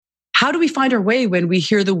How do we find our way when we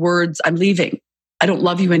hear the words, I'm leaving, I don't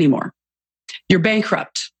love you anymore, you're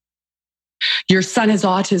bankrupt, your son has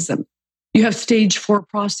autism, you have stage 4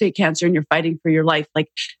 prostate cancer and you're fighting for your life? Like,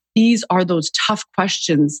 these are those tough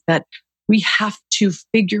questions that we have to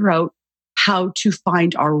figure out how to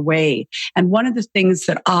find our way. And one of the things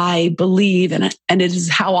that I believe, and it is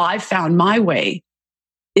how I found my way,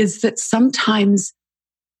 is that sometimes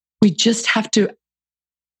we just have to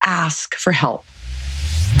ask for help.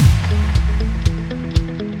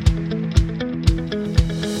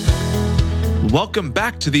 Welcome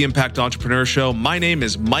back to the Impact Entrepreneur Show. My name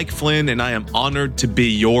is Mike Flynn, and I am honored to be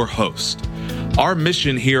your host. Our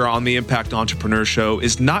mission here on the Impact Entrepreneur Show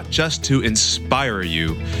is not just to inspire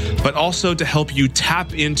you, but also to help you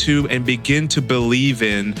tap into and begin to believe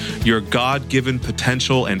in your God-given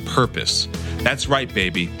potential and purpose. That's right,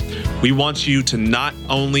 baby. We want you to not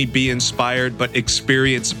only be inspired, but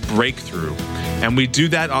experience breakthrough. And we do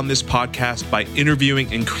that on this podcast by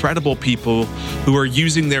interviewing incredible people who are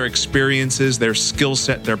using their experiences, their skill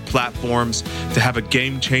set, their platforms to have a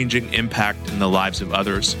game-changing impact in the lives of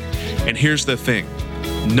others. And here's the thing.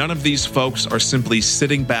 None of these folks are simply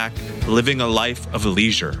sitting back, living a life of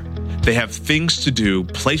leisure. They have things to do,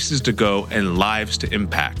 places to go, and lives to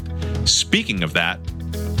impact. Speaking of that,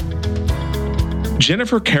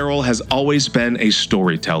 Jennifer Carroll has always been a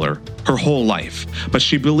storyteller her whole life, but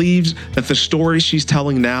she believes that the story she's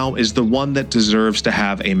telling now is the one that deserves to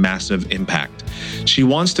have a massive impact. She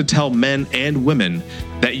wants to tell men and women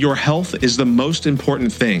that your health is the most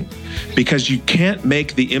important thing, because you can't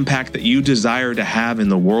make the impact that you desire to have in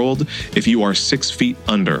the world if you are 6 feet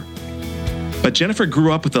under. But Jennifer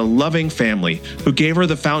grew up with a loving family who gave her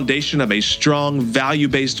the foundation of a strong,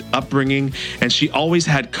 value-based upbringing, and she always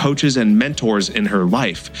had coaches and mentors in her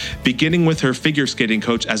life, beginning with her figure skating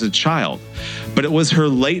coach as a child. But it was her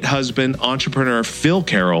late husband, entrepreneur Phil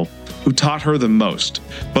Carroll, who taught her the most,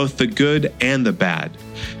 both the good and the bad.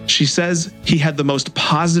 She says he had the most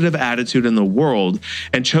positive attitude in the world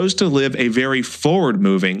and chose to live a very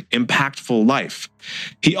forward-moving, impactful life.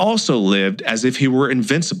 He also lived as if he were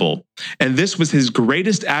invincible, and this was his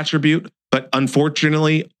greatest attribute, but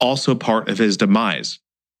unfortunately also part of his demise.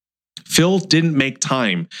 Phil didn't make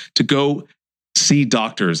time to go see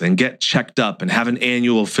doctors and get checked up and have an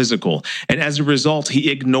annual physical. And as a result, he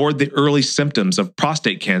ignored the early symptoms of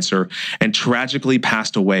prostate cancer and tragically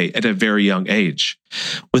passed away at a very young age.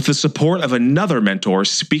 With the support of another mentor,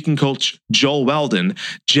 speaking coach Joel Weldon,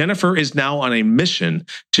 Jennifer is now on a mission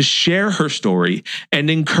to share her story and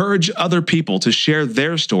encourage other people to share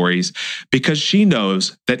their stories, because she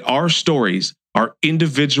knows that our stories are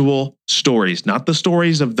individual stories, not the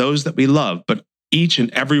stories of those that we love, but each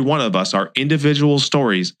and every one of us, our individual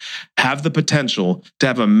stories, have the potential to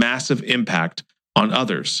have a massive impact on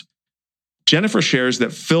others. Jennifer shares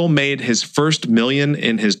that Phil made his first million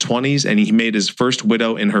in his 20s and he made his first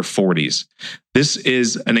widow in her 40s. This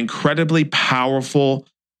is an incredibly powerful,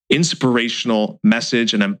 inspirational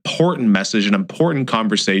message, an important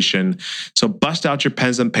conversation. So bust out your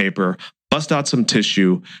pens and paper, bust out some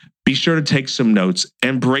tissue, be sure to take some notes,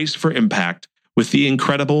 and brace for impact with the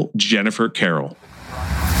incredible Jennifer Carroll.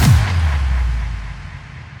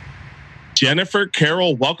 Jennifer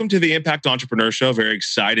Carroll, welcome to the Impact Entrepreneur Show. Very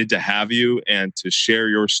excited to have you and to share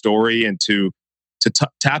your story and to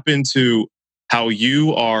tap into how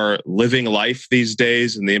you are living life these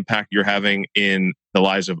days and the impact you're having in the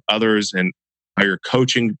lives of others and how you're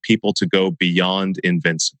coaching people to go beyond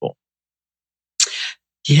invincible.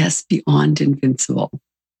 Yes, beyond invincible.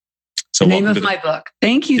 So the name of my book.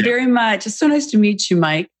 Thank you very much. It's so nice to meet you,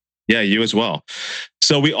 Mike. Yeah, you as well.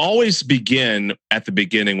 So we always begin at the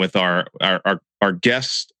beginning with our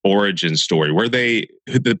guest origin story, where the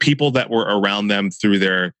people that were around them through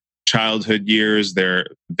their childhood years,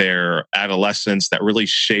 their adolescence, that really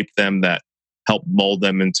shaped them, that helped mold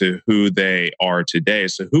them into who they are today.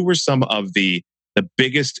 So who were some of the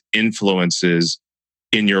biggest influences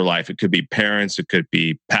in your life? It could be parents, it could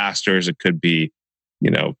be pastors, it could be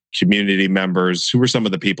community members. Who were some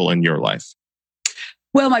of the people in your life?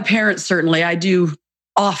 Well, my parents, certainly. I do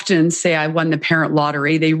often say I won the parent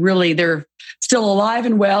lottery. They're still alive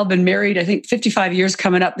and well, been married, I think 55 years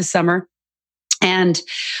coming up this summer. And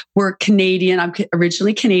we're Canadian. I'm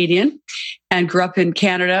originally Canadian and grew up in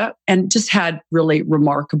Canada and just had really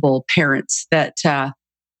remarkable parents that,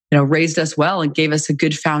 raised us well and gave us a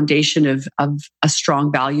good foundation of a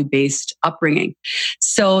strong value-based upbringing.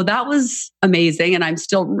 So that was amazing. And I'm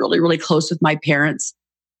still really, really close with my parents.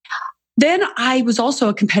 Then I was also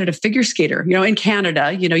a competitive figure skater. In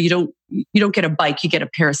Canada, you don't get a bike, you get a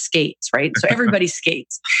pair of skates, right? So everybody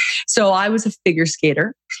skates. So I was a figure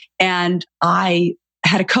skater and I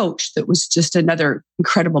had a coach that was just another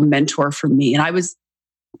incredible mentor for me. And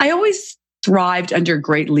I always thrived under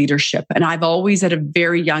great leadership. And I've always, at a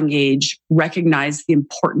very young age, recognized the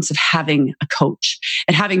importance of having a coach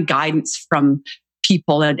and having guidance from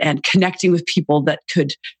people and connecting with people that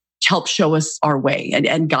could help show us our way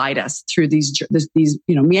and guide us through these,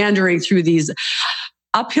 meandering through these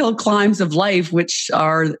uphill climbs of life, which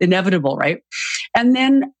are inevitable, right? And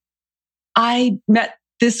then I met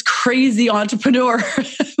this crazy entrepreneur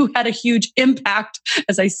who had a huge impact,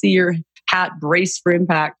 as I see your hat, brace for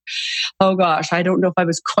impact. Oh gosh, I don't know if I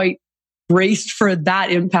was quite braced for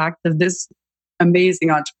that impact of this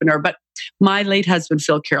amazing entrepreneur. But my late husband,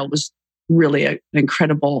 Phil Carroll, was really an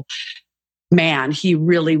incredible man. He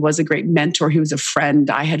really was a great mentor. He was a friend.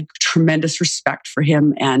 I had tremendous respect for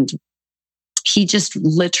him. And he just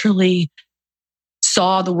literally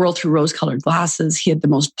saw the world through rose-colored glasses. He had the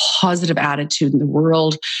most positive attitude in the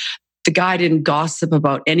world. The guy didn't gossip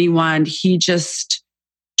about anyone. He just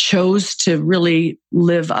chose to really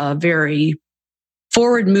live a very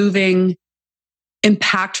forward-moving,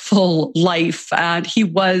 impactful life. And he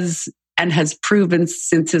was and has proven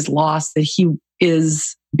since his loss that he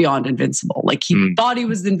is beyond invincible. Like he thought he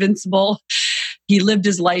was invincible. He lived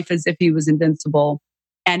his life as if he was invincible.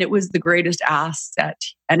 And it was the greatest asset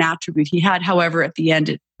and attribute he had. However, at the end,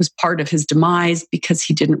 it was part of his demise because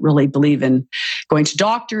he didn't really believe in going to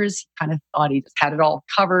doctors. He kind of thought he just had it all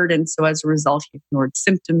covered. And so as a result, he ignored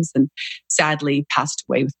symptoms and sadly passed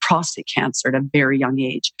away with prostate cancer at a very young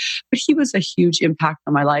age. But he was a huge impact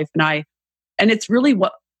on my life. And it's really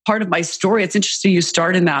what part of my story. It's interesting you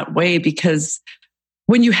start in that way because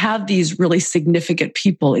when you have these really significant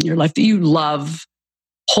people in your life that you love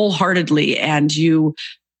wholeheartedly and you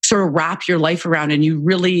sort of wrap your life around and you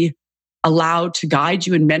really allow to guide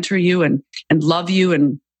you and mentor you and love you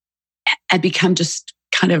and become just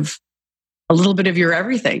kind of a little bit of your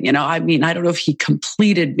everything. I mean, I don't know if he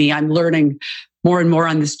completed me. I'm learning more and more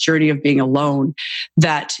on this journey of being alone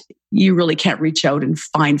that you really can't reach out and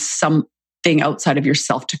find something outside of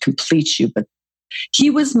yourself to complete you. But he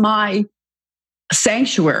was my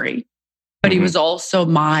sanctuary, but he was also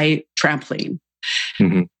my trampoline.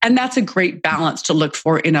 Mm-hmm. And that's a great balance to look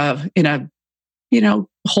for in a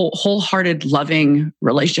wholehearted, loving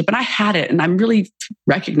relationship. And I had it. And I'm really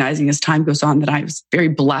recognizing as time goes on that I was very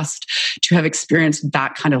blessed to have experienced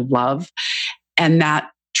that kind of love and that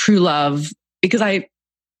true love, because I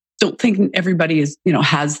don't think everybody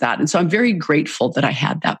has that. And so I'm very grateful that I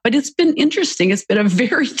had that. But it's been interesting. It's been a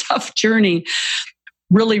very tough journey,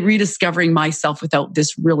 really rediscovering myself without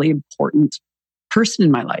this really important person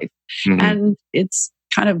in my life. Mm-hmm. And it's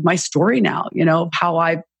kind of my story now, how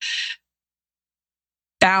I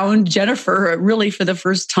found Jennifer really for the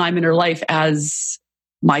first time in her life as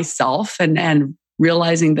myself and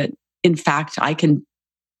realizing that in fact I can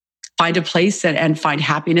find a place and find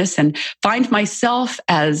happiness and find myself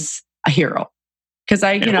as a hero. Because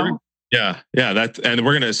and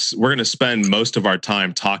we're gonna spend most of our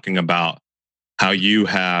time talking about how you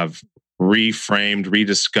have reframed,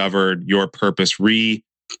 rediscovered your purpose,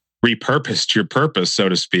 repurposed your purpose, so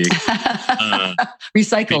to speak.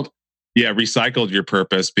 Recycled. Recycled your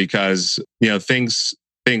purpose because,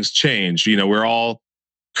 things change. We're all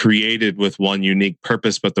created with one unique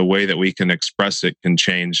purpose, but the way that we can express it can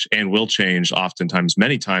change and will change oftentimes,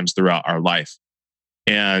 many times throughout our life.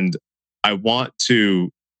 And I want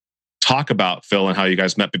to talk about Phil and how you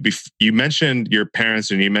guys met. But you mentioned your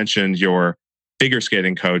parents and you mentioned your figure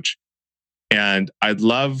skating coach. And I'd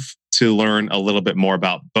love to learn a little bit more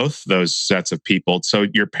about both those sets of people. So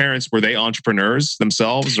your parents, were they entrepreneurs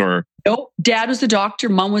themselves or? Nope. Dad was a doctor.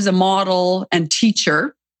 Mom was a model and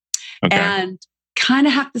teacher. Okay. And kind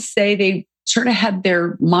of have to say they sort of had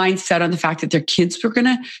their mindset on the fact that their kids were going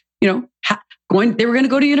to, they were going to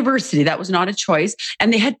go to university. That was not a choice.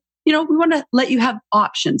 And they had, we want to let you have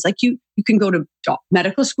options. Like you can go to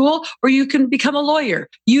medical school or you can become a lawyer.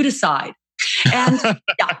 You decide. And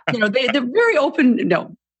they're very open.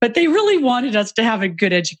 No, but they really wanted us to have a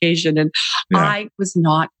good education. And I was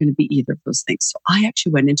not going to be either of those things. So I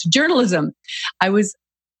actually went into journalism. I was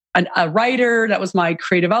a writer. That was my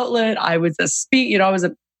creative outlet. I was I was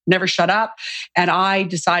never shut up. And I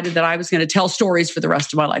decided that I was going to tell stories for the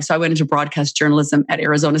rest of my life. So I went into broadcast journalism at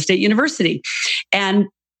Arizona State University. And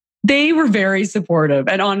they were very supportive.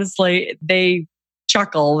 And honestly, they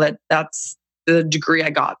chuckle that that's the degree I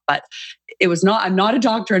got. But I'm not a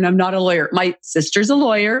doctor and I'm not a lawyer. My sister's a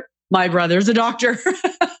lawyer. My brother's a doctor.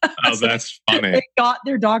 Oh, that's funny. They got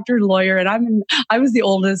their doctor and lawyer, and I was the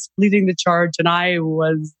oldest leading the charge, and I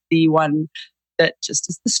was the one that just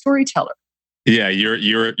is the storyteller. Yeah,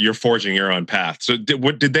 you're forging your own path. So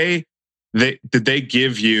did they did they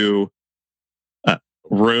give you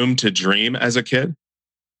room to dream as a kid?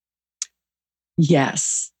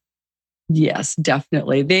 Yes. Yes,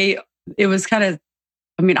 definitely. It was kind of,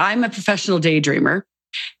 I mean, I'm a professional daydreamer,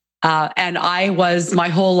 and I was my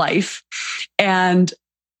whole life. And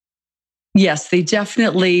yes, they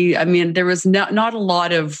definitely, I mean, there was not a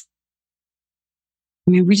lot of,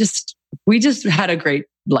 I mean, we just had a great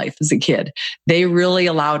life as a kid. They really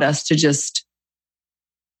allowed us to just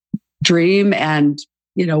dream. And,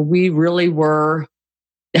 we really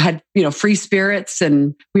had, free spirits,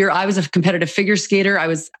 and I was a competitive figure skater.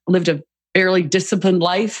 Lived a fairly disciplined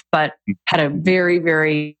life, but had a very,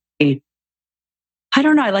 very, I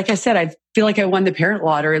don't know. Like I said, I feel like I won the parent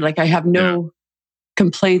lottery. Like I have no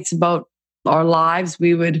complaints about our lives.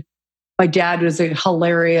 My dad was a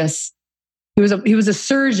hilarious, he was a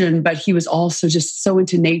surgeon, but he was also just so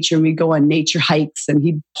into nature. And we'd go on nature hikes, and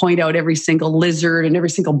he'd point out every single lizard and every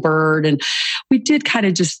single bird. And we did kind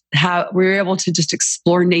of we were able to just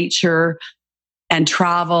explore nature and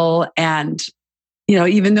travel. And,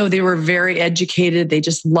 even though they were very educated, they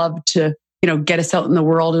just loved to, get us out in the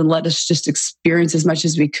world and let us just experience as much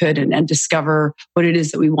as we could and discover what it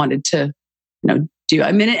is that we wanted to, do.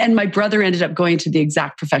 I mean, and my brother ended up going to the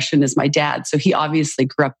exact profession as my dad. So he obviously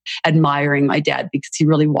grew up admiring my dad because he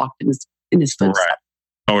really walked in his footsteps. Right.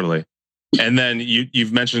 Totally. And then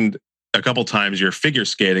you've mentioned a couple times your figure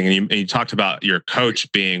skating, and you talked about your coach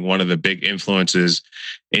being one of the big influences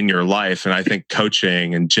in your life. And I think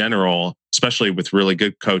coaching in general, especially with really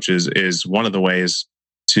good coaches, is one of the ways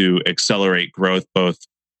to accelerate growth, both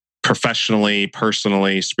professionally,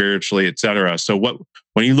 personally, spiritually, etc. So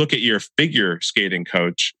when you look at your figure skating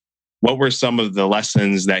coach, what were some of the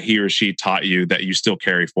lessons that he or she taught you that you still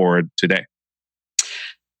carry forward today?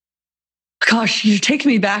 Gosh, you're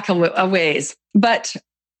taking me back a ways. But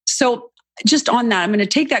so just on that, I'm going to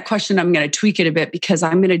take that question, I'm going to tweak it a bit, because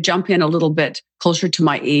I'm going to jump in a little bit closer to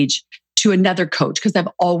my age to another coach, because I've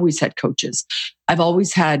always had coaches. I've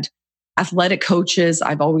always had athletic coaches.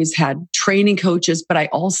 I've always had training coaches, but I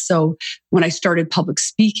also, when I started public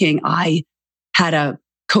speaking, I had a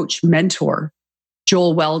coach mentor,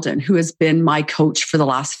 Joel Weldon, who has been my coach for the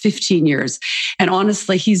last 15 years. And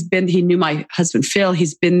honestly, he knew my husband, Phil.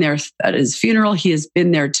 He's been there at his funeral. He has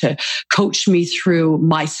been there to coach me through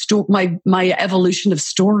my evolution of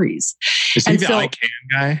stories. Is he the I Can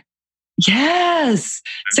guy? Yes.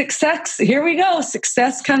 Success. Here we go.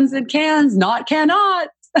 Success comes in cans, not cannot.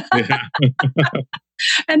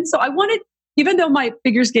 And so I wanted, even though my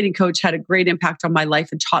figure skating coach had a great impact on my life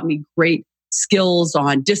and taught me great skills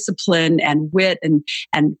on discipline and wit and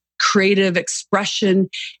creative expression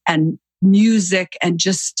and music and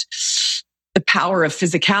just the power of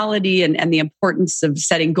physicality and the importance of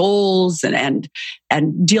setting goals and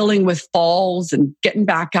dealing with falls and getting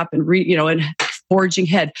back up and and forging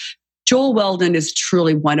ahead. Joel Weldon is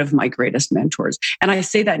truly one of my greatest mentors. And I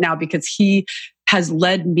say that now because he has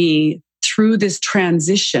led me through this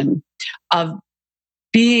transition of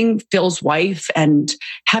being Phil's wife and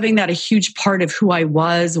having that a huge part of who I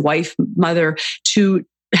was, wife, mother, to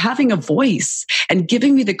having a voice and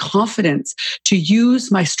giving me the confidence to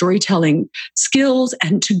use my storytelling skills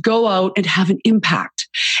and to go out and have an impact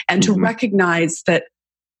and to recognize that,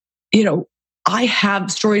 I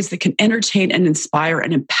have stories that can entertain and inspire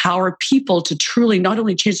and empower people to truly not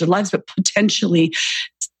only change their lives, but potentially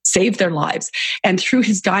save their lives. And through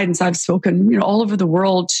his guidance, I've spoken, all over the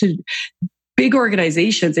world to big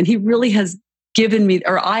organizations. And he really has given me,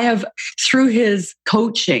 or I have, through his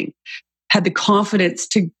coaching, had the confidence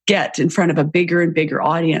to get in front of a bigger and bigger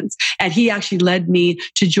audience. And he actually led me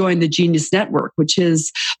to join the Genius Network, which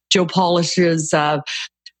is Joe Polish's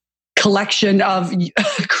collection of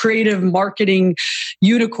creative marketing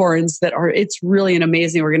unicorns it's really an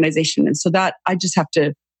amazing organization. And so that I just have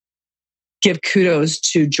to give kudos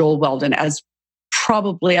to Joel Weldon as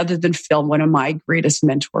probably, other than Phil, one of my greatest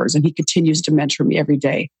mentors. And he continues to mentor me every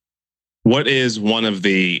day. What is one of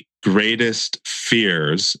the greatest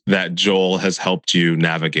fears that Joel has helped you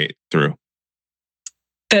navigate through?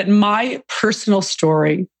 That my personal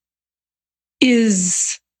story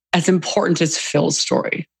is as important as Phil's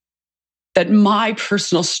story. That my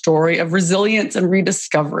personal story of resilience and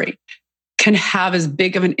rediscovery can have as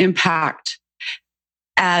big of an impact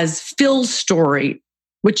as Phil's story,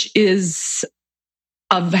 which is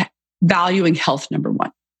of valuing health, number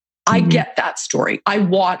one. I get that story. I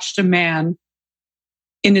watched a man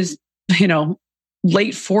in his,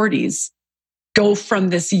 late 40s go from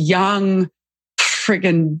this young,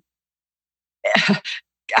 friggin'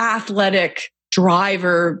 athletic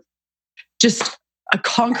driver, just a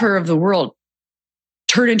conqueror of the world,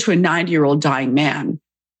 turn into a 90-year-old dying man.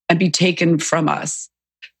 and be taken from us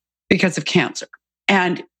because of cancer.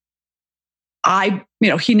 And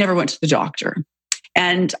he never went to the doctor.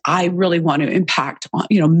 And I really want to impact on,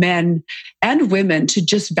 men and women to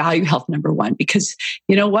just value health, number one, because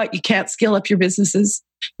you know what? You can't scale up your businesses.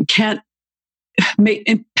 You can't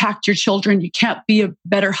impact your children. You can't be a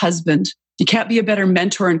better husband. You can't be a better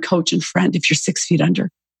mentor and coach and friend if you're 6 feet under.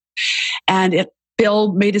 And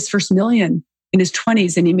Bill made his first million in his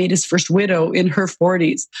 20s, and he made his first widow in her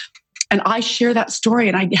 40s. And I share that story,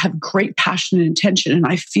 and I have great passion and intention. And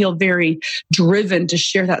I feel very driven to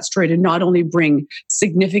share that story, to not only bring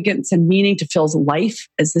significance and meaning to Phil's life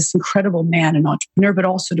as this incredible man and entrepreneur, but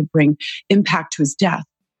also to bring impact to his death.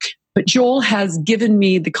 But Joel has given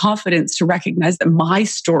me the confidence to recognize that my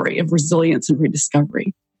story of resilience and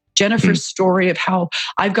rediscovery, Jennifer's story of how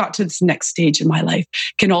I've got to this next stage in my life,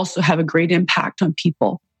 can also have a great impact on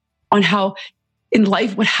people, on how in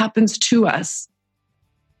life what happens to us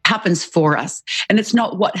happens for us. And it's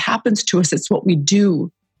not what happens to us, it's what we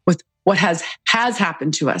do with what has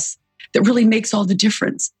happened to us that really makes all the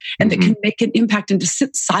difference, and that can make an impact, and to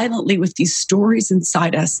sit silently with these stories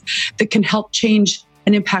inside us that can help change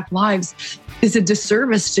and impact lives is a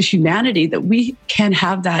disservice to humanity, that we can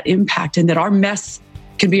have that impact, and that our mess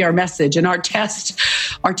can be our message and our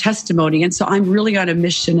testimony. And so I'm really on a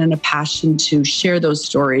mission and a passion to share those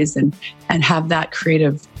stories and have that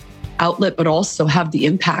creative outlet, but also have the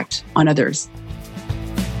impact on others.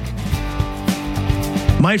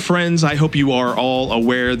 My friends, I hope you are all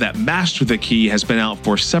aware that Master the Key has been out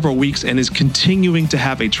for several weeks and is continuing to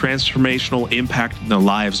have a transformational impact in the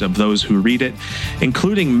lives of those who read it,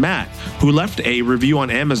 including Matt, who left a review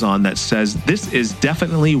on Amazon that says, "This is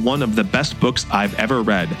definitely one of the best books I've ever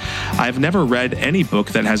read. I've never read any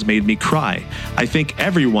book that has made me cry. I think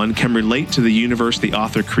everyone can relate to the universe the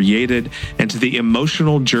author created and to the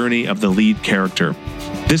emotional journey of the lead character.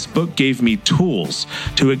 This book gave me tools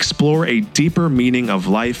to explore a deeper meaning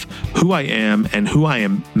of life, who I am, and who I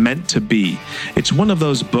am meant to be. It's one of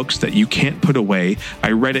those books that you can't put away.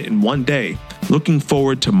 I read it in one day. Looking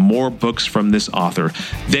forward to more books from this author."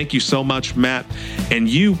 Thank you so much, Matt. And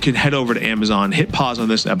you can head over to Amazon, hit pause on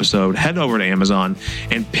this episode, head over to Amazon,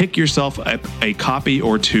 and pick yourself a copy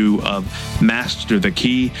or two of Master the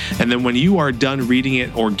Key. And then when you are done reading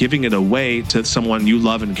it or giving it away to someone you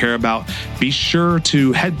love and care about, be sure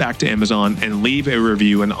to head back to Amazon and leave a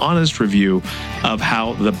review, an honest review of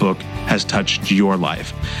how the book has touched your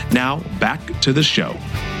life. Now, back to the show.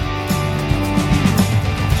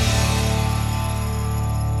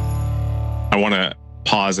 I want to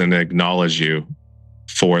pause and acknowledge you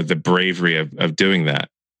for the bravery of doing that,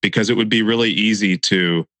 because it would be really easy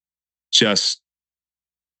to just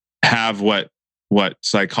have what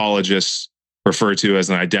psychologists refer to as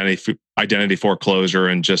an identity foreclosure,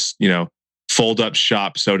 and just, fold up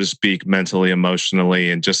shop, so to speak, mentally,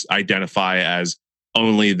 emotionally, and just identify as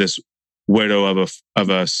only this widow of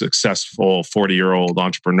a successful 40-year-old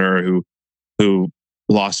entrepreneur who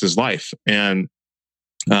lost his life, and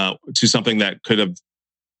to something that could have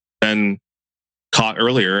been caught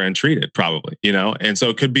earlier and treated, probably, and so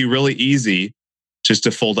it could be really easy just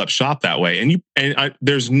to fold up shop that way. And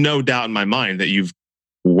there's no doubt in my mind that you've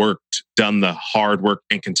done the hard work,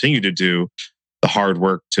 and continue to do the hard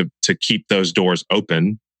work to keep those doors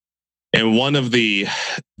open. And one of the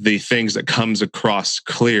things that comes across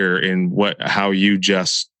clear in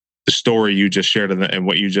the story you just shared and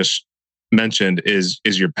what you just mentioned is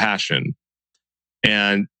your passion.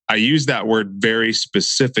 And I use that word very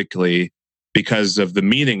specifically because of the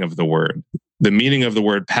meaning of the word. The meaning of the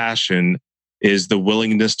word passion is the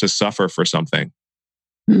willingness to suffer for something.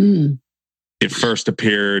 It first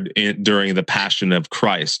appeared during the Passion of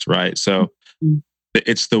Christ, right? So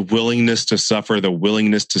it's the willingness to suffer, the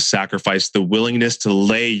willingness to sacrifice, the willingness to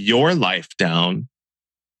lay your life down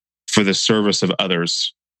for the service of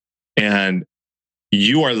others. And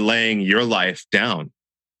you are laying your life down.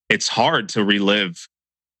 It's hard to relive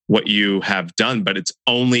what you have done, but it's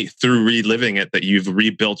only through reliving it that you've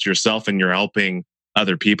rebuilt yourself, and you're helping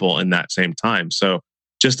other people in that same time. So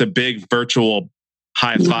just a big virtual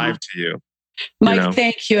high five to you. Mike,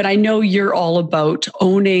 thank you. And I know you're all about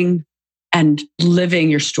owning and living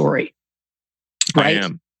your story, right? I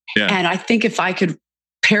am. Yeah. And I think if I could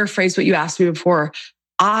paraphrase what you asked me before,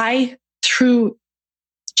 through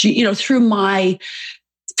my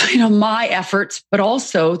efforts, but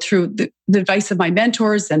also through the advice of my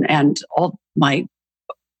mentors and all my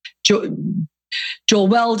Joel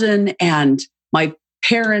Weldon and my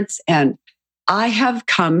parents, and I have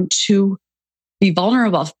come to be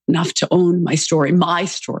vulnerable enough to own my story.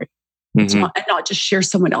 It's not just share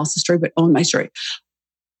someone else's story, but own my story.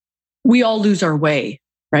 We all lose our way.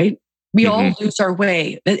 right? We all lose our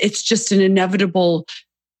way. It's just an inevitable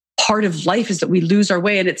part of life, is that we lose our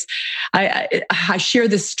way. And I share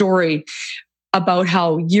this story about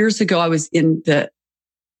how years ago I was in the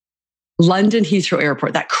London Heathrow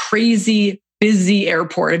Airport, that crazy busy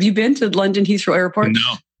airport. Have you been to London Heathrow Airport?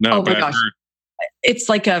 No. Oh my gosh. It's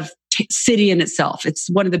like a city in itself. It's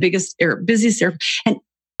one of the busiest airports. And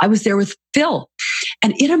I was there with Phil.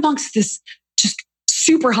 And in amongst this just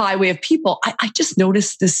super highway of people, I just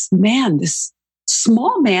noticed this man, this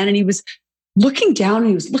small man, and he was looking down and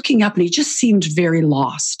he was looking up and he just seemed very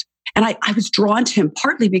lost. And I was drawn to him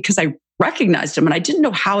partly because I recognized him, and I didn't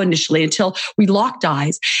know how initially until we locked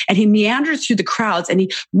eyes, and he meandered through the crowds and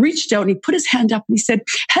he reached out and he put his hand up and he said,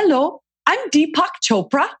 "Hello, I'm Deepak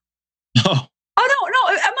Chopra." Oh, no.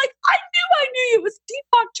 I'm like, I knew it was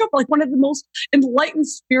Deepak Chopra, like one of the most enlightened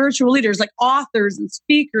spiritual leaders, like authors and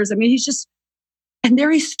speakers. I mean, and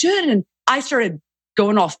there he stood, and I started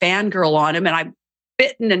going all fangirl on him, and I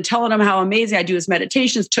bitten and telling him how amazing I do his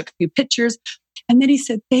meditations, took a few pictures. And then he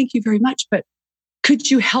said, "Thank you very much, but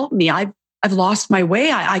could you help me? I've lost my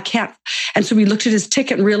way. I can't." And so we looked at his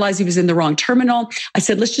ticket and realized he was in the wrong terminal. I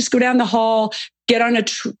said, "Let's just go down the hall, get on a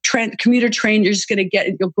commuter train.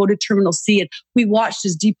 You'll go to Terminal C." And we watched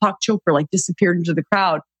as Deepak Chopra like disappeared into the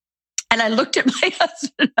crowd. And I looked at my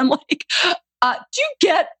husband and I'm like, do you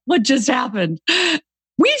get what just happened?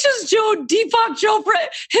 We just showed Deepak Chopra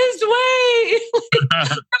his way, like,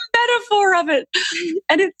 the metaphor of it.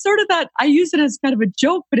 And it's sort of that, I use it as kind of a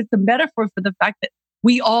joke, but it's a metaphor for the fact that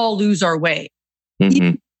we all lose our way.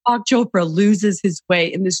 Even Deepak Chopra loses his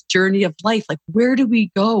way in this journey of life. Like, where do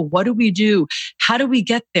we go? What do we do? How do we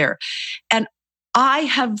get there? And I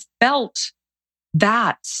have felt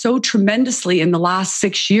that so tremendously in the last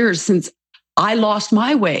 6 years since I lost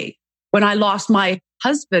my way. When I lost my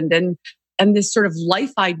husband and this sort of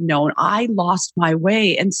life I'd known, I lost my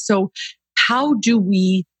way. And so how do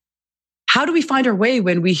we find our way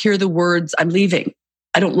when we hear the words, "I'm leaving.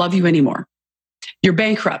 I don't love you anymore. You're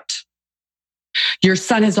bankrupt. Your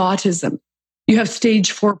son has autism. You have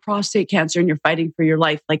stage 4 prostate cancer and you're fighting for your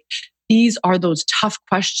life." Like, these are those tough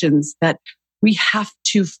questions that we have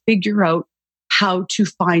to figure out how to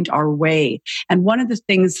find our way. And one of the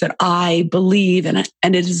things that I believe, and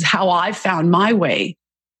it is how I found my way,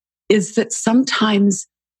 is that sometimes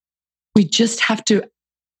we just have to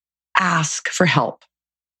ask for help.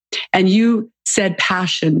 And you said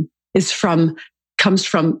passion comes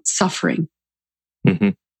from suffering.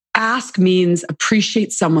 Ask means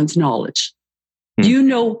appreciate someone's knowledge. You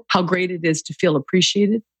know how great it is to feel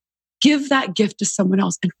appreciated. Give that gift to someone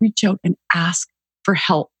else and reach out and ask for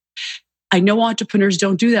help. I know entrepreneurs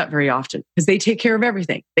don't do that very often because they take care of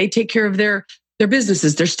everything. They take care of their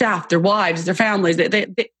businesses, their staff, their wives, their families.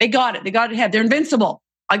 They got it. They got it ahead. They're invincible.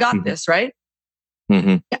 I got this, right?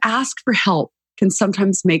 To ask for help can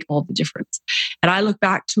sometimes make all the difference. And I look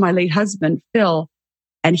back to my late husband, Phil,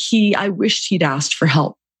 and I wished he'd asked for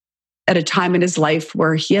help at a time in his life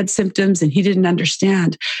where he had symptoms and he didn't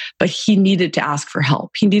understand, but he needed to ask for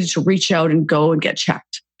help. He needed to reach out and go and get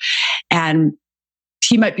checked. And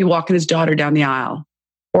he might be walking his daughter down the aisle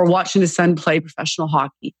or watching his son play professional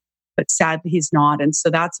hockey, but sadly he's not. And so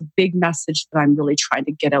that's a big message that I'm really trying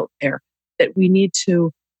to get out there, that we need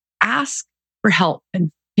to ask for help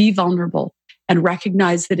and be vulnerable and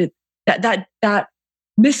recognize that that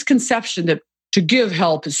misconception that to give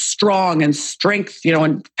help is strong and strength,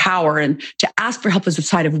 and power, and to ask for help is a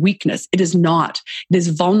sign of weakness. It is not. It is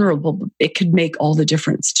vulnerable. It could make all the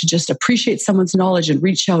difference to just appreciate someone's knowledge and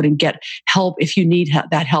reach out and get help if you need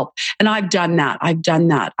that help. And I've done that.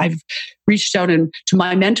 I've reached out to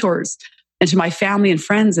my mentors and to my family and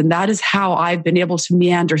friends. And that is how I've been able to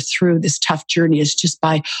meander through this tough journey, is just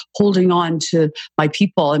by holding on to my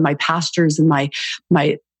people and my pastors and my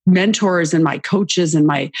mentors and my coaches and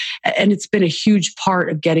it's been a huge part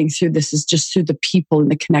of getting through this, is just through the people and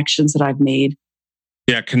the connections that I've made.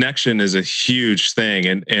 Yeah, connection is a huge thing.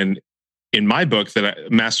 And in my book that I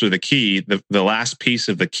Master the Key, the last piece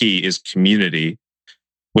of the key is community,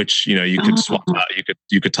 which, you could swap out.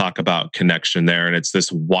 You could talk about connection there. And it's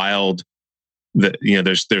this wild,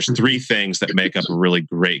 there's 3 things that make up a really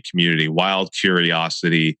great community: wild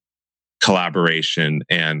curiosity, collaboration,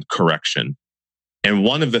 and correction. And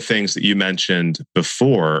one of the things that you mentioned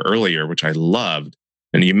earlier, which I loved,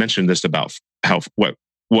 and you mentioned this about what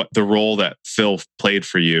the role that Phil played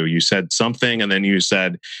for you. You said something, and then you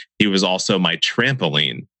said he was also my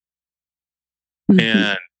trampoline.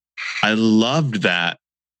 And I loved that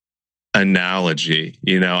analogy.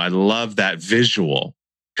 I love that visual,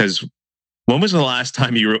 because when was the last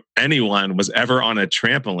time anyone was ever on a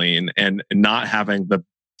trampoline and not having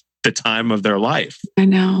the time of their life, I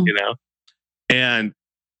know.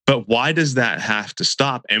 But why does that have to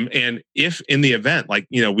stop? And if in the event, like,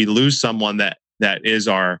 we lose someone that is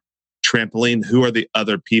our trampoline, who are the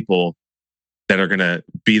other people that are going to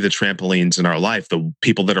be the trampolines in our life? The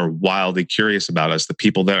people that are wildly curious about us, the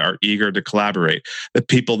people that are eager to collaborate, the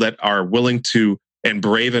people that are willing to and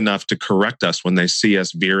brave enough to correct us when they see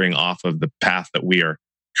us veering off of the path that we are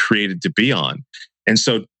created to be on. And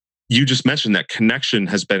so you just mentioned that connection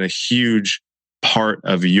has been a huge part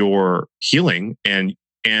of your healing and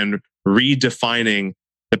redefining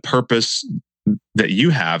the purpose that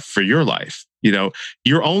you have for your life.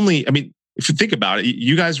 You're only, if you think about it,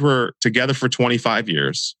 you guys were together for 25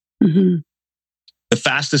 years. Mm-hmm. The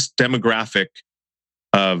fastest demographic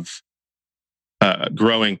of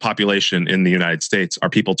growing population in the United States are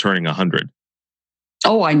people turning 100.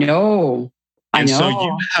 Oh, I know. I know. So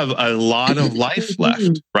you have a lot of life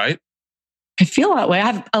left, right? I feel that way.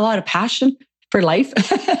 I have a lot of passion for life,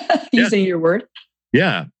 using your word.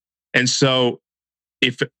 Yeah. And so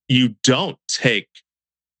if you don't take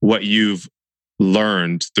what you've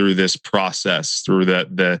learned through this process, through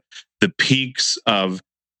the peaks of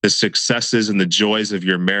the successes and the joys of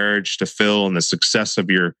your marriage to Phil, and the success of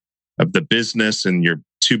the business and your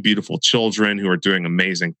two beautiful children who are doing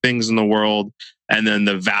amazing things in the world, and then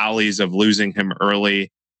the valleys of losing him early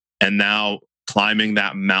and now climbing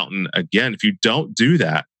that mountain again. If you don't do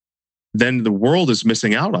that, then the world is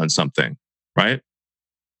missing out on something, right?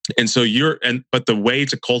 And so but the way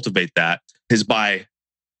to cultivate that is by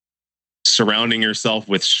surrounding yourself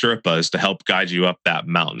with Sherpas to help guide you up that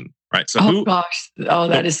mountain, right? So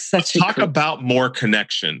that is such talk about more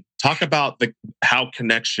connection. Talk about how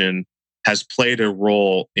connection has played a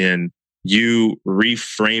role in you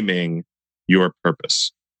reframing your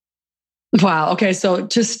purpose. Wow. Okay. So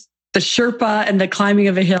just the Sherpa and the climbing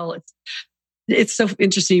of a hill. It's so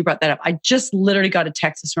interesting you brought that up. I just literally got a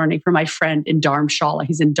text this morning from my friend in Dharamshala.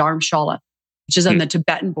 He's in Dharamshala, which is on the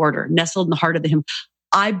Tibetan border, nestled in the heart of the Himalayas.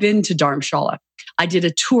 I've been to Dharamshala. I did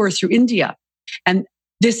a tour through India, and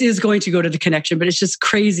this is going to go to the connection, but it's just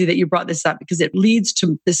crazy that you brought this up because it leads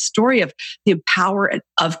to this story of the power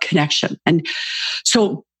of connection. And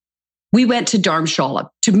so we went to Dharamshala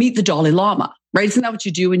to meet the Dalai Lama, right? Isn't that what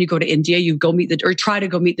you do when you go to India? You go try to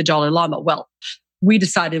go meet the Dalai Lama. Well, we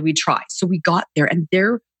decided we'd try. So we got there, and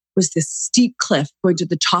there was this steep cliff going to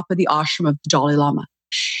the top of the ashram of the Dalai Lama.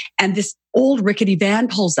 And this old rickety van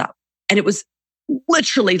pulls up, and it was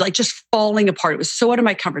literally like just falling apart. It was so out of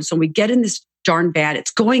my comfort zone. We get in this darn van.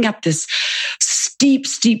 It's going up this steep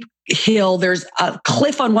hill. There's a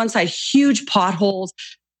cliff on one side, huge potholes.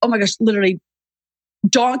 Oh my gosh, literally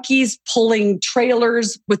donkeys pulling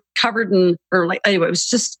trailers anyway, it was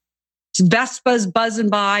just Vespas buzzing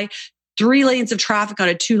by, 3 lanes of traffic on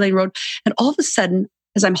a 2-lane road. And all of a sudden,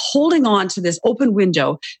 as I'm holding on to this open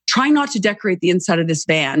window, trying not to decorate the inside of this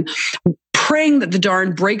van, praying that the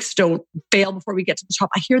darn brakes don't fail before we get to the top,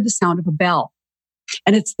 I hear the sound of a bell.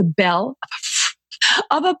 And it's the bell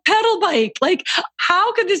of a pedal bike. Like,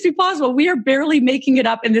 how could this be possible? We are barely making it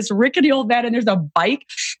up in this rickety old van, and there's a bike.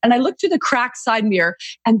 And I look through the cracked side mirror,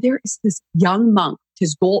 and there is this young monk,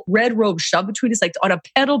 his red robe shoved between his legs on a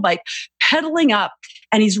pedal bike, pedaling up,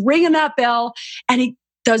 and he's ringing that bell, and he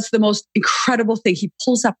does the most incredible thing. He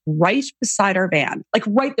pulls up right beside our van, like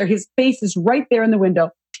right there. His face is right there in the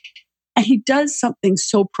window. And he does something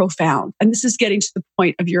so profound. And this is getting to the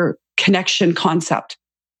point of your connection concept.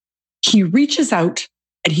 He reaches out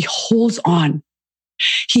and he holds on.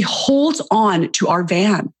 He holds on to our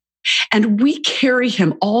van. And we carry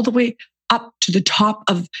him all the way up to the top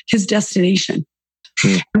of his destination.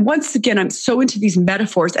 And once again, I'm so into these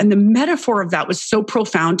metaphors. And the metaphor of that was so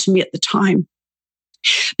profound to me at the time.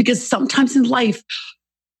 Because sometimes in life,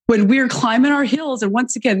 when we're climbing our hills, and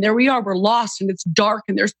once again, there we are, we're lost and it's dark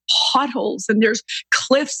and there's potholes and there's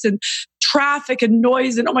cliffs and traffic and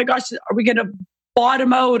noise. And oh my gosh, are we going to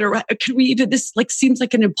bottom out? Or could we even, this seems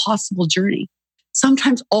like an impossible journey.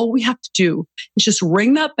 Sometimes all we have to do is just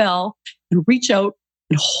ring that bell and reach out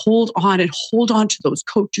and hold on to those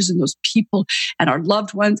coaches and those people and our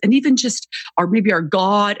loved ones and even just maybe our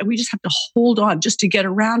God. And we just have to hold on just to get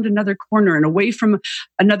around another corner and away from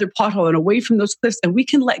another pothole and away from those cliffs. And we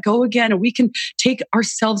can let go again and we can take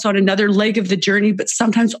ourselves on another leg of the journey. But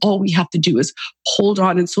sometimes all we have to do is hold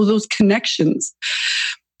on. And so those connections,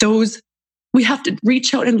 we have to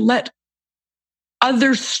reach out and let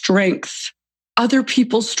other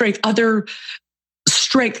people's strength, other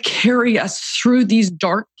strength carry us through these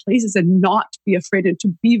dark places and not be afraid and to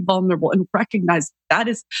be vulnerable and recognize that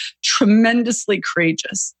is tremendously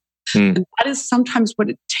courageous. And that is sometimes what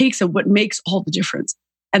it takes and what makes all the difference.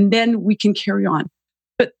 And then we can carry on.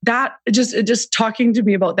 But that just talking to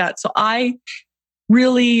me about that. So I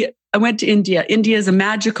went to India. India is a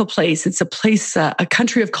magical place. It's a place, a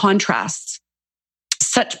country of contrasts,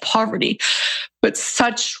 such poverty, but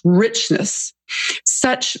such richness,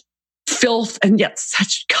 such filth, and yet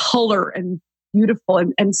such color and beautiful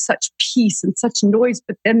and such peace and such noise.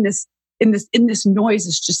 But then in this noise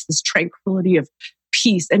is just this tranquility of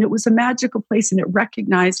peace. And it was a magical place, and it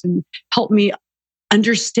recognized and helped me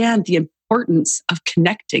understand the importance of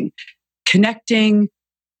connecting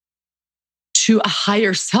to a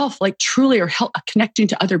higher self, like truly, or connecting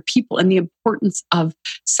to other people, and the importance of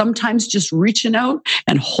sometimes just reaching out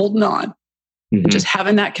and holding on, and just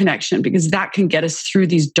having that connection, because that can get us through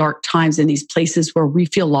these dark times in these places where we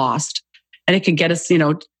feel lost, and it can get us,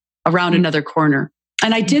 around another corner.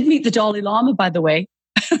 And I did meet the Dalai Lama, by the way.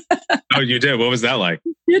 Oh, you did? What was that like?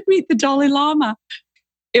 I did meet the Dalai Lama.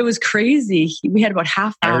 It was crazy. We had about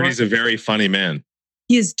half hour. I heard he's a very funny man.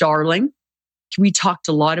 He is darling. We talked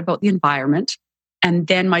a lot about the environment. And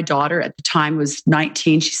then my daughter at the time was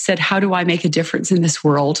 19. She said, how do I make a difference in this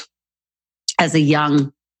world as a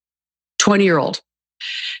young 20-year-old?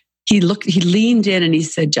 He leaned in and he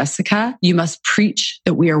said, Jessica, you must preach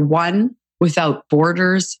that we are one without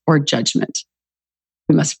borders or judgment.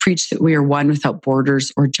 We must preach that we are one without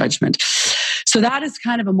borders or judgment. So that is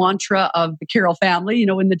kind of a mantra of the Carroll family.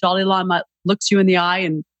 When the Dalai Lama looks you in the eye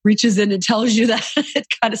and reaches in and tells you that, it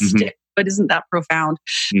kind of sticks. But isn't that profound?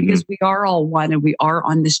 Because we are all one, and we are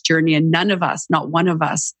on this journey, and none of us, not one of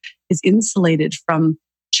us, is insulated from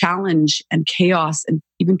challenge and chaos and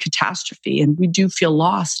even catastrophe. And we do feel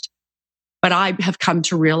lost. But I have come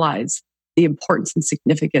to realize the importance and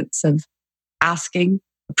significance of asking,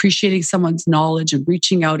 appreciating someone's knowledge, and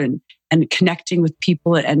reaching out and connecting with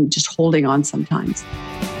people and just holding on sometimes.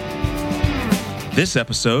 This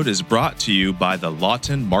episode is brought to you by the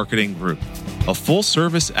Lawton Marketing Group, a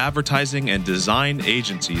full-service advertising and design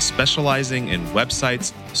agency specializing in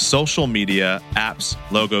websites, social media, apps,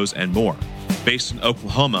 logos, and more. Based in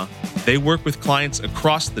Oklahoma, they work with clients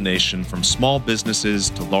across the nation, from small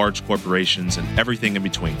businesses to large corporations and everything in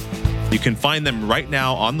between. You can find them right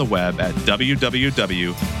now on the web at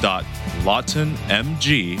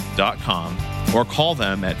www.lawtonmg.com or call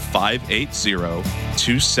them at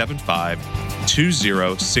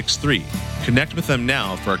 580-275-2063. Connect with them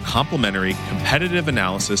now for a complimentary competitive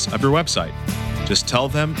analysis of your website. Just tell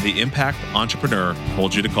them the Impact Entrepreneur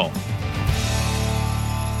told you to call.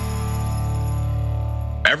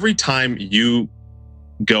 Every time you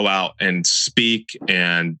go out and speak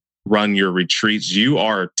and run your retreats, you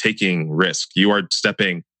are taking risk. You are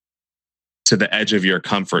stepping to the edge of your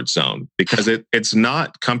comfort zone, because it's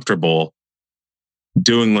not comfortable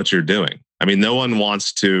doing what you're doing. I mean, no one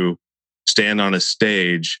wants to stand on a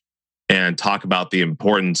stage and talk about the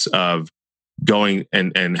importance of going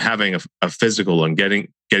and having a physical and getting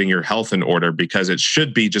your health in order, because it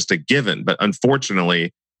should be just a given. But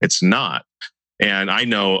unfortunately, it's not. And I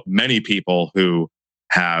know many people who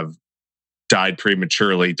have died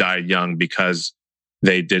prematurely, died young, because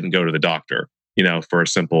they didn't go to the doctor, for a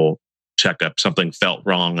simple checkup. Something felt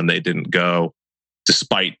wrong and they didn't go,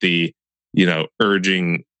 despite the,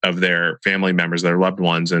 urging of their family members, their loved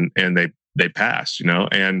ones, and they passed,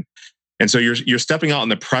 and so you're stepping out on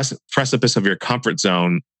the precipice of your comfort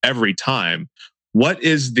zone every time. What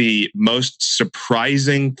is the most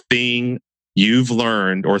surprising thing you've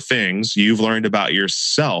learned, or things you've learned about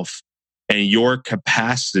yourself and your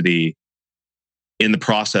capacity in the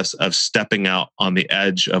process of stepping out on the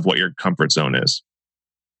edge of what your comfort zone is?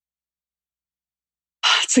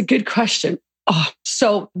 It's a good question.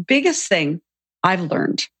 So biggest thing I've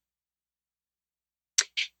learned,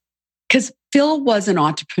 because Phil was an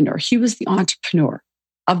entrepreneur. He was the entrepreneur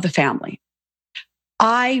of the family.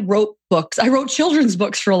 I wrote books. I wrote children's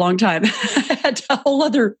books for a long time. I had a whole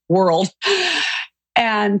other world.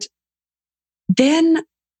 And then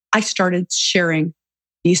I started sharing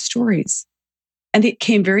these stories. And it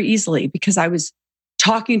came very easily, because I was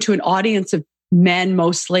talking to an audience of men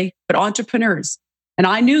mostly, but entrepreneurs. And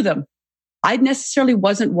I knew them. I necessarily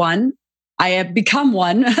wasn't one. I have become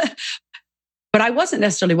one, but I wasn't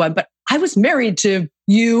necessarily one. But I was married to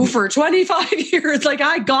you for 25 years. Like,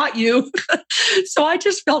 I got you. So I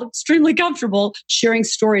just felt extremely comfortable sharing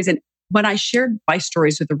stories. And when I shared my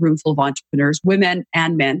stories with a room full of entrepreneurs, women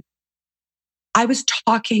and men, I was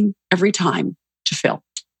talking every time to Phil.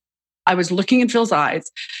 I was looking in Phil's eyes,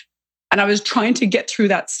 and I was trying to get through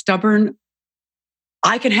that stubborn,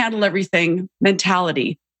 I can handle everything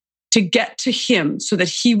mentality to get to him, so that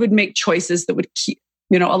he would make choices that would keep,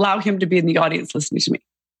 allow him to be in the audience listening to me.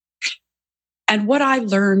 And what I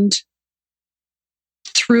learned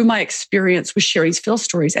through my experience with sharing Phil's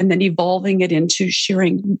stories and then evolving it into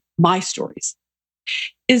sharing my stories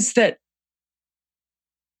is that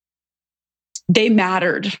they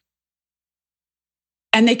mattered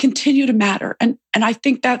and they continue to matter. And I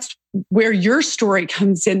think that's where your story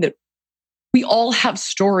comes in, that we all have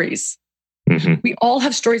stories. Mm-hmm. We all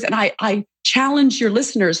have stories. And I challenge your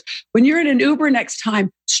listeners, when you're in an Uber next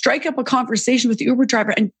time, strike up a conversation with the Uber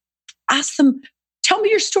driver and ask them, tell me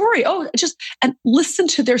your story. And listen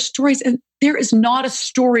to their stories. And there is not a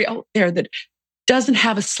story out there that doesn't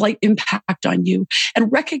have a slight impact on you.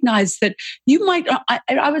 And recognize that you might,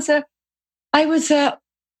 I was a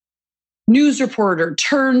news reporter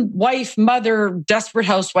turned wife, mother, desperate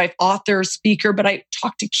housewife, author, speaker, but I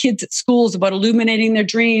talked to kids at schools about illuminating their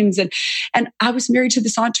dreams. And I was married to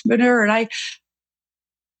this entrepreneur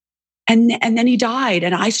and then he died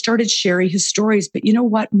and I started sharing his stories. But you know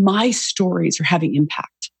what? My stories are having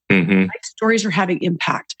impact. Mm-hmm. My stories are having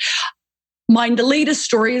impact. The latest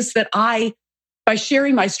story is that by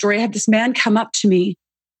sharing my story, I had this man come up to me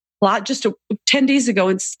just 10 days ago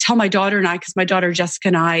and tell my daughter and I, because my daughter Jessica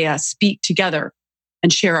and I speak together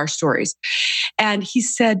and share our stories. And he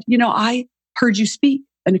said, I heard you speak.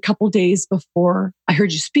 And a couple of days before I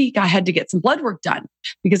heard you speak, I had to get some blood work done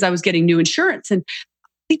because I was getting new insurance. And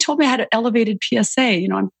he told me I had an elevated PSA.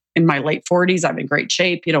 I'm in my late 40s. I'm in great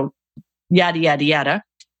shape, yada, yada, yada.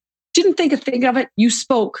 Didn't think a thing of it. You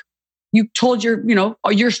spoke. You told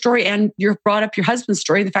your story, and you brought up your husband's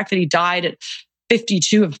story, the fact that he died at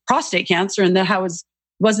 52 of prostate cancer, and that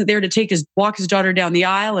wasn't there to walk his daughter down the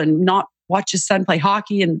aisle and not watch his son play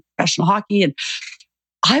hockey and professional hockey. And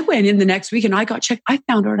I went in the next week and I got checked. I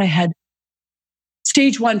found out I had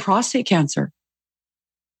stage 1 prostate cancer.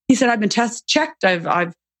 He said, I've been checked.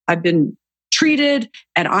 I've been treated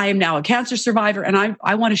and I am now a cancer survivor. And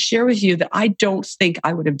I want to share with you that I don't think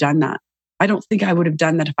I would have done that. I don't think I would have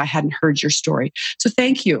done that if I hadn't heard your story. So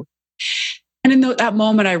thank you. And in that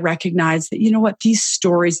moment, I recognized that, these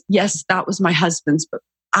stories, yes, that was my husband's, but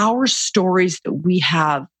our stories that we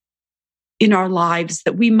have in our lives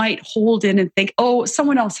that we might hold in and think, oh,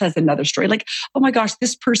 someone else has another story. Like, oh my gosh,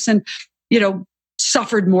 this person,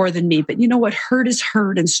 suffered more than me. But you know what? Hurt is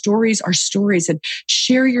hurt and stories are stories, and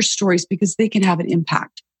share your stories because they can have an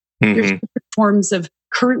impact. Mm-hmm. There's different forms of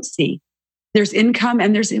currency. There's income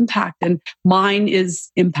and there's impact, and mine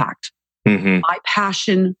is impact. Mm-hmm. My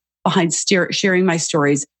passion behind sharing my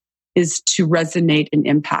stories is to resonate and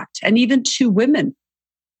impact. And even to women,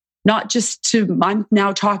 I'm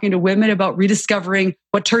now talking to women about rediscovering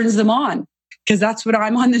what turns them on, because that's what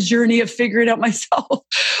I'm on the journey of figuring out myself.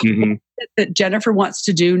 Mm-hmm. That Jennifer wants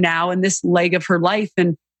to do now in this leg of her life.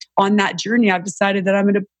 And on that journey, I've decided that I'm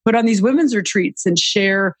going to put on these women's retreats and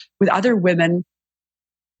share with other women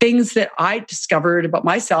things that I discovered about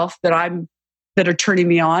myself that are turning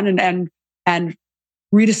me on and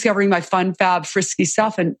rediscovering my fun, fab, frisky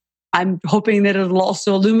stuff. And I'm hoping that it'll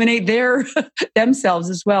also illuminate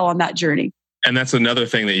themselves as well on that journey. And that's another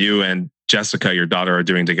thing that you and Jessica, your daughter, are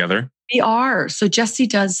doing together? We are. So Jessie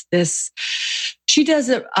does this. She does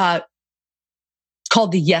it's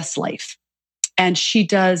called the Yes Life. And she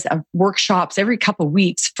does workshops every couple of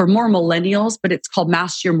weeks for more millennials, but it's called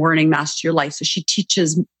Master Your Morning, Master Your Life. So she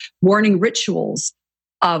teaches morning rituals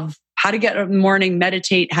of how to get up in the morning,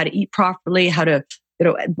 meditate, how to eat properly, how to,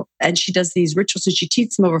 and she does these rituals and she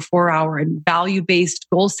teaches them over 4 hours and value-based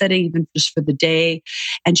goal setting, even just for the day.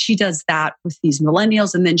 And she does that with these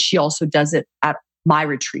millennials. And then she also does it at my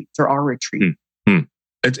retreats or our retreat. Mm-hmm.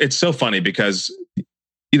 It's so funny because,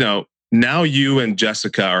 now you and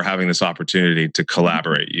Jessica are having this opportunity to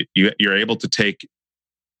collaborate. You're able to take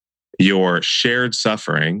your shared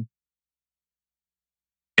suffering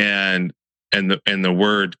and the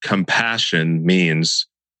word compassion means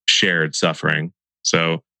shared suffering.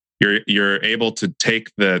 So you're able to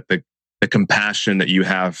take the compassion that you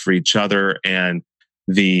have for each other and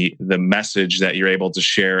the message that you're able to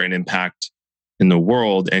share and impact in the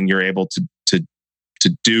world, and you're able to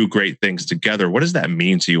do great things together. What does that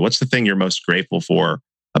mean to you? What's the thing you're most grateful for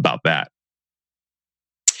about that?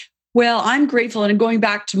 Well, I'm grateful, and going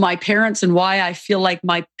back to my parents and why I feel like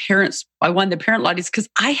I won the parent lottery is because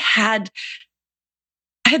I had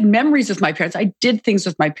memories with my parents. I did things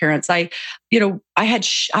with my parents. I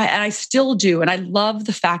still do. And I love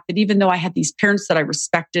the fact that even though I had these parents that I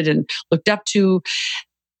respected and looked up to,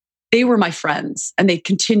 they were my friends and they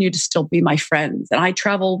continue to still be my friends. And I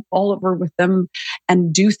travel all over with them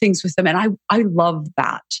and do things with them. And I love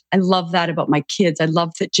that. I love that about my kids. I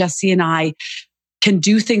love that Jessie and I can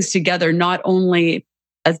do things together, not only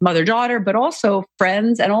as mother-daughter, but also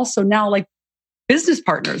friends and also now like business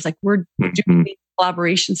partners. Like we're doing these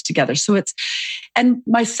collaborations together. So And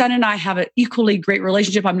my son and I have an equally great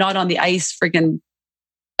relationship. I'm not on the ice friggin'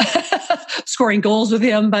 scoring goals with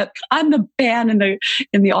him, but I'm the fan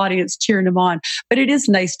in the audience cheering him on. But it is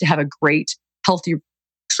nice to have a great, healthy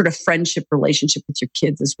sort of friendship relationship with your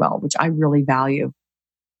kids as well, which I really value.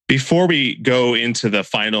 Before we go into the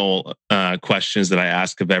final questions that I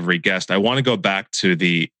ask of every guest, I want to go back to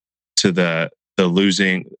the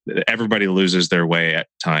losing. Everybody loses their way at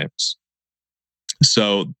times.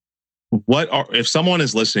 So, if someone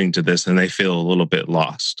is listening to this and they feel a little bit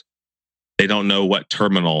lost, they don't know what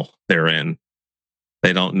terminal they're in,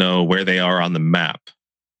 they don't know where they are on the map,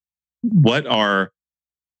 what are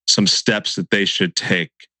some steps that they should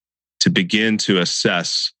take to begin to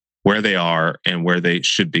assess where they are and where they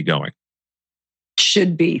should be going?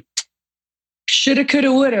 Should be. Shoulda,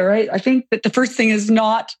 coulda, woulda, right? I think that the first thing is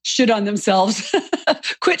not should on themselves.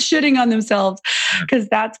 Quit shitting on themselves, because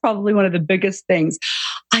that's probably one of the biggest things.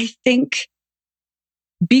 I think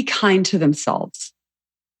be kind to themselves.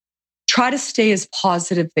 Try to stay as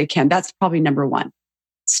positive as they can. That's probably number one.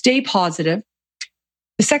 Stay positive.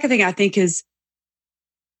 The second thing I think is,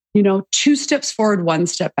 2 steps forward, 1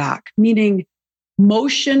 step back, meaning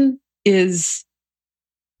motion is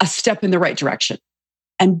a step in the right direction.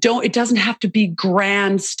 And it doesn't have to be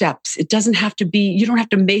grand steps. It doesn't have to be, you don't have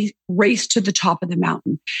to race to the top of the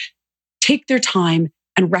mountain. Take their time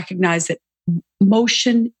and recognize that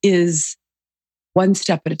motion is 1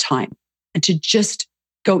 step at a time, and to just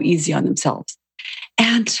go easy on themselves.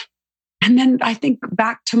 And then I think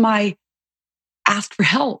back to my ask for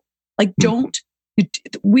help. Like,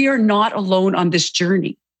 we are not alone on this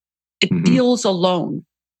journey. It feels alone.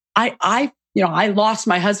 I lost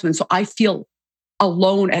my husband, so I feel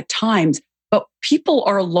alone at times, but people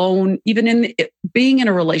are alone even in being in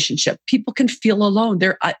a relationship. People can feel alone.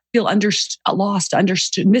 They feel lost,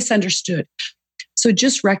 misunderstood. So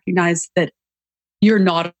just recognize that you're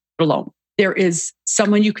not alone. There is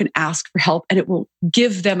someone you can ask for help, and it will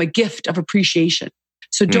give them a gift of appreciation.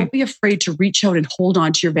 So don't be afraid to reach out and hold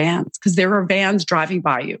on to your vans, because there are vans driving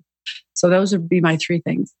by you. So those would be my 3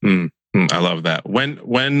 things. I love that.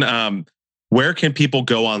 Where can people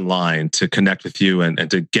go online to connect with you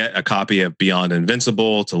and to get a copy of Beyond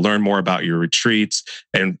Invincible, to learn more about your retreats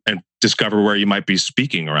and discover where you might be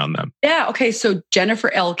speaking around them? Yeah. Okay. So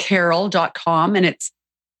JenniferLCarroll.com, and it's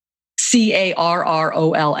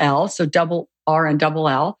Carroll. So double R and double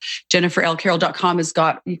L. JenniferLCarroll.com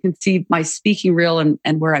you can see my speaking reel and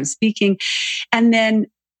where I'm speaking. And then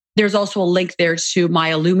there's also a link there to my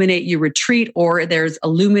Illuminate You retreat, or there's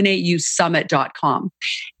illuminateyousummit.com.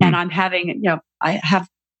 And I'm having, I have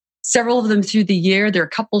several of them through the year. There are a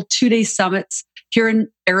couple 2-day summits here in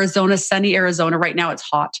Arizona, sunny Arizona. Right now it's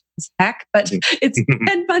hot as heck, but it's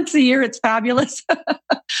 10 months a year. It's fabulous.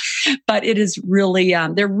 But it is really,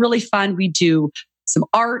 they're really fun. We do some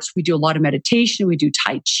art. We do a lot of meditation. We do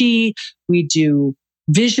Tai Chi. We do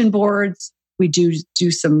vision boards. We do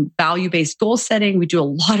some value-based goal setting. We do a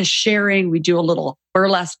lot of sharing. We do a little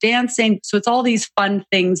burlesque dancing. So it's all these fun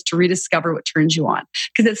things to rediscover what turns you on,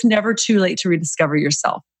 because it's never too late to rediscover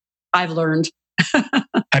yourself. I've learned.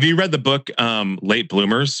 Have you read the book Late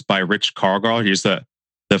Bloomers by Rich Carroll? He's the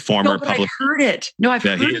former publisher. I've heard it. No, I've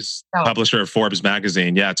heard it. He is publisher of Forbes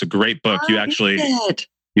magazine. Yeah, it's a great book. You actually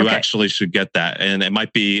should get that. And it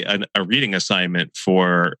might be a reading assignment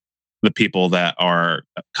for the people that are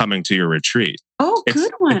coming to your retreat. Oh,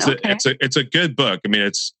 good one. It's a good book. I mean,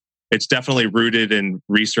 it's definitely rooted in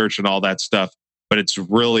research and all that stuff, but it's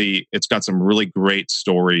got some really great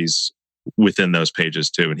stories within those pages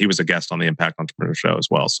too. And he was a guest on the Impact Entrepreneur Show as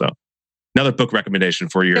well. So another book recommendation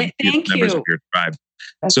for your members of your tribe.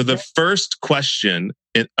 So the first question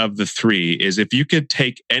of the 3 is, if you could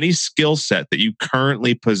take any skill set that you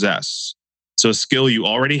currently possess, so a skill you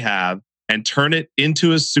already have, and turn it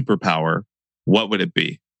into a superpower, what would it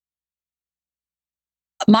be?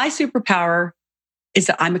 My superpower is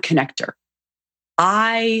that I'm a connector.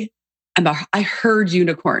 I herd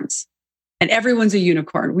unicorns, and everyone's a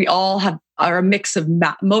unicorn. We all are a mix of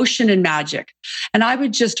motion and magic. And I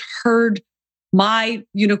would just herd my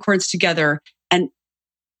unicorns together and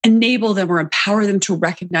enable them or empower them to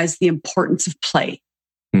recognize the importance of play.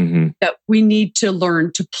 That we need to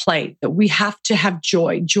learn to play, that we have to have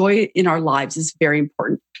joy. Joy in our lives is very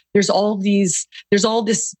important. There's all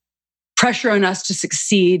this pressure on us to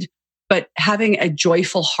succeed, but having a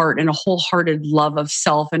joyful heart and a wholehearted love of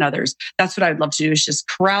self and others, that's what I'd love to do, is just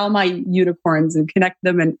corral my unicorns and connect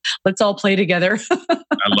them, and let's all play together.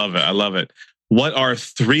 I love it. What are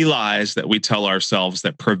 3 lies that we tell ourselves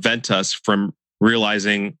that prevent us from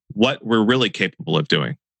realizing what we're really capable of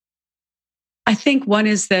doing? I think one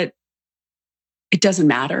is that it doesn't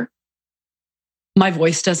matter. my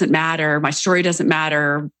voice doesn't matter, my story doesn't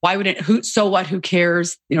matter. Why would it? So what? Who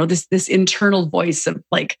cares? This internal voice of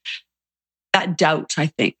like that doubt, I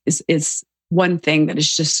think, is one thing that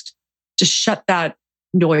is just shut that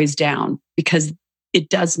noise down, because it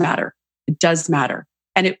does matter. It does matter,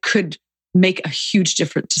 and it could make a huge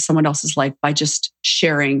difference to someone else's life by just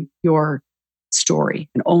sharing your story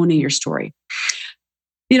and owning your story.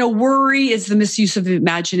 Worry is the misuse of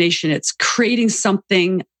imagination. It's creating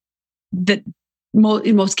something that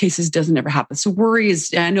in most cases doesn't ever happen. So worry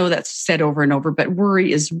is, I know that's said over and over, but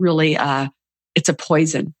worry is really, it's a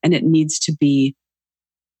poison, and it needs to be,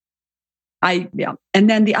 And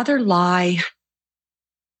then the other lie,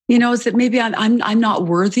 is that maybe I'm not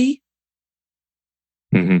worthy.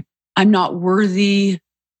 Mm-hmm. I'm not worthy.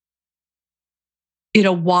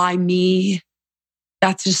 Why me?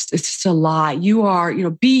 It's just a lie. You are,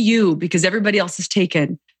 be you, because everybody else is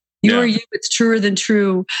taken. You are you. It's truer than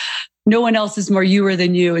true. No one else is more youer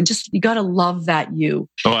than you. And just, you got to love that you.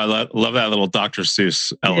 Oh, I love that little Dr.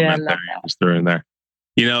 Seuss element that you just threw in there.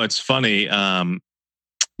 It's funny.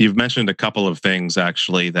 You've mentioned a couple of things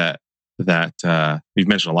actually that you've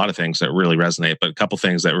mentioned a lot of things that really resonate, but a couple of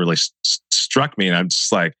things that really struck me. And I'm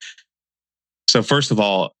just like, so first of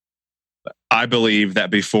all, I believe that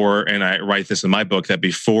before, and I write this in my book, that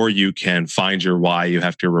before you can find your why, you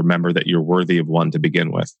have to remember that you're worthy of one to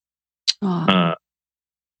begin with.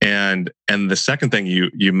 And the second thing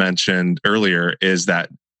you mentioned earlier is that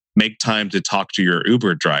make time to talk to your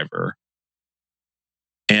Uber driver.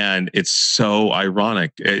 And it's so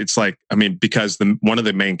ironic. It's like, because one of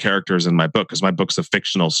the main characters in my book, because my book's a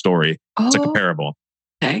fictional story, it's like a parable.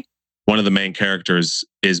 Okay. One of the main characters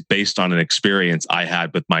is based on an experience I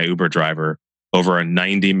had with my Uber driver over a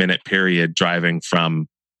 90-minute period driving from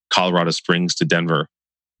Colorado Springs to Denver.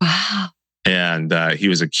 Wow. And he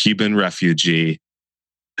was a Cuban refugee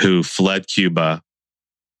who fled Cuba,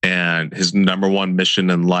 and his number one mission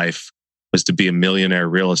in life was to be a millionaire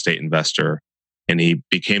real estate investor. And he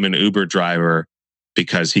became an Uber driver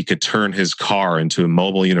because he could turn his car into a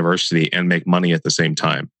mobile university and make money at the same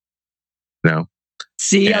time.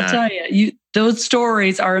 See, I'll tell you, those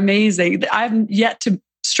stories are amazing. I've yet to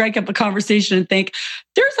strike up a conversation and think,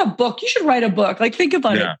 there's a book. You should write a book. Like, think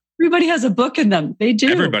about it. Everybody has a book in them. They do.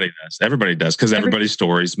 Everybody does. Everybody does, because everybody's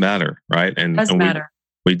stories matter, right? And does matter.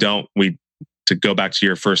 We to go back to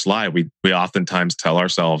your first lie, we oftentimes tell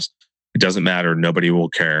ourselves, it doesn't matter. Nobody will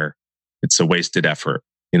care. It's a wasted effort,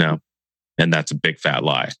 and that's a big fat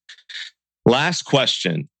lie. Last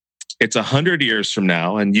question. It's 100 years from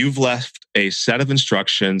now, and you've left a set of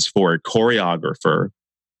instructions for a choreographer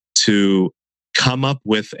to come up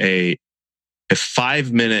with a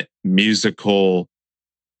 5-minute musical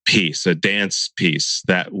piece, a dance piece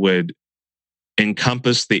that would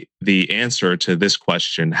encompass the answer to this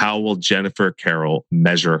question: how will Jennifer Carroll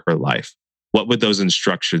measure her life? What would those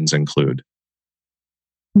instructions include?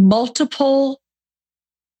 Multiple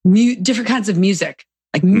different kinds of music.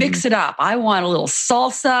 Like, mix it up. I want a little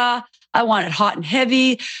salsa. I want it hot and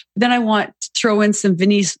heavy. Then I want to throw in some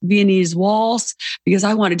Viennese waltz, because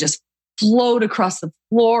I want to just float across the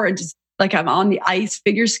floor and just like I'm on the ice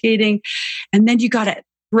figure skating. And then you got to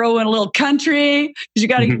throw in a little country, because you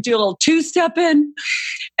got to do a little two-stepping.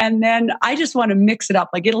 And then I just want to mix it up.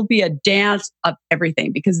 Like, it'll be a dance of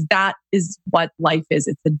everything, because that is what life is.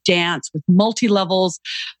 It's a dance with multi-levels,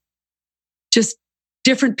 just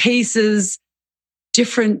different paces,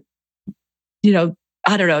 different, I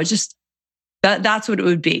don't know, just that's what it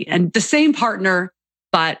would be. And the same partner,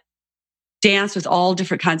 but dance with all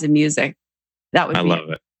different kinds of music. That would be, love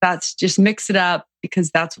it. That's just mix it up, because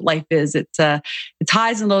that's what life is. It's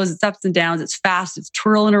highs and lows, it's ups and downs, it's fast, it's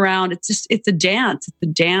twirling around. It's a dance. It's a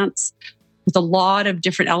dance with a lot of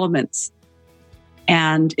different elements.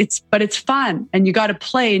 And it's fun, and you got to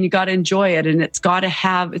play and you got to enjoy it. And it's got to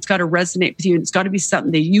resonate with you. And it's got to be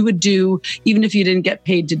something that you would do even if you didn't get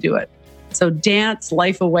paid to do it. So dance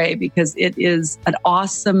life away, because it is an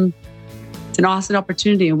awesome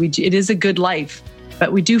opportunity. And it is a good life,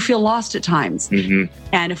 but we do feel lost at times. Mm-hmm.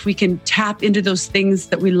 And if we can tap into those things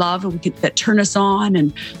that we love and that turn us on,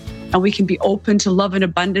 and we can be open to love and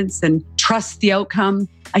abundance and trust the outcome,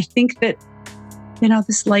 I think that,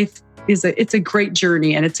 this life it's a great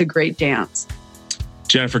journey, and it's a great dance.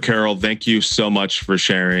 Jennifer Carroll, thank you so much for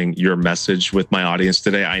sharing your message with my audience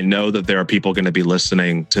today. I know that there are people going to be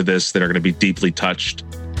listening to this that are going to be deeply touched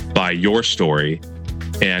by your story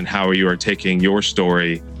and how you are taking your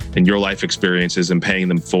story and your life experiences and paying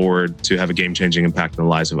them forward to have a game-changing impact on the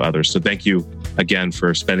lives of others. So thank you again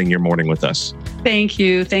for spending your morning with us. Thank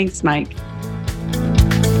you. Thanks, Mike.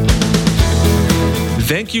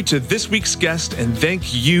 Thank you to this week's guest, and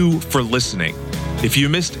thank you for listening. If you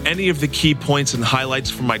missed any of the key points and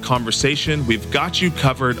highlights from my conversation, we've got you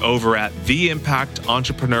covered over at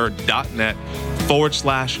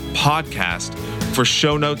theimpactentrepreneur.net/podcast for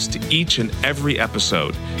show notes to each and every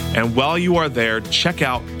episode. And while you are there, check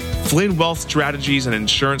out Flynn Wealth Strategies and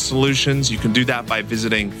Insurance Solutions. You can do that by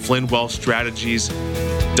visiting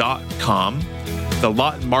flynnwealthstrategies.com. The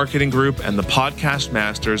Lot Marketing Group and the Podcast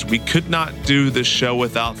Masters. We could not do this show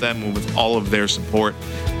without them and with all of their support.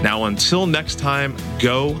 Now, until next time,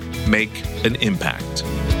 go make an impact.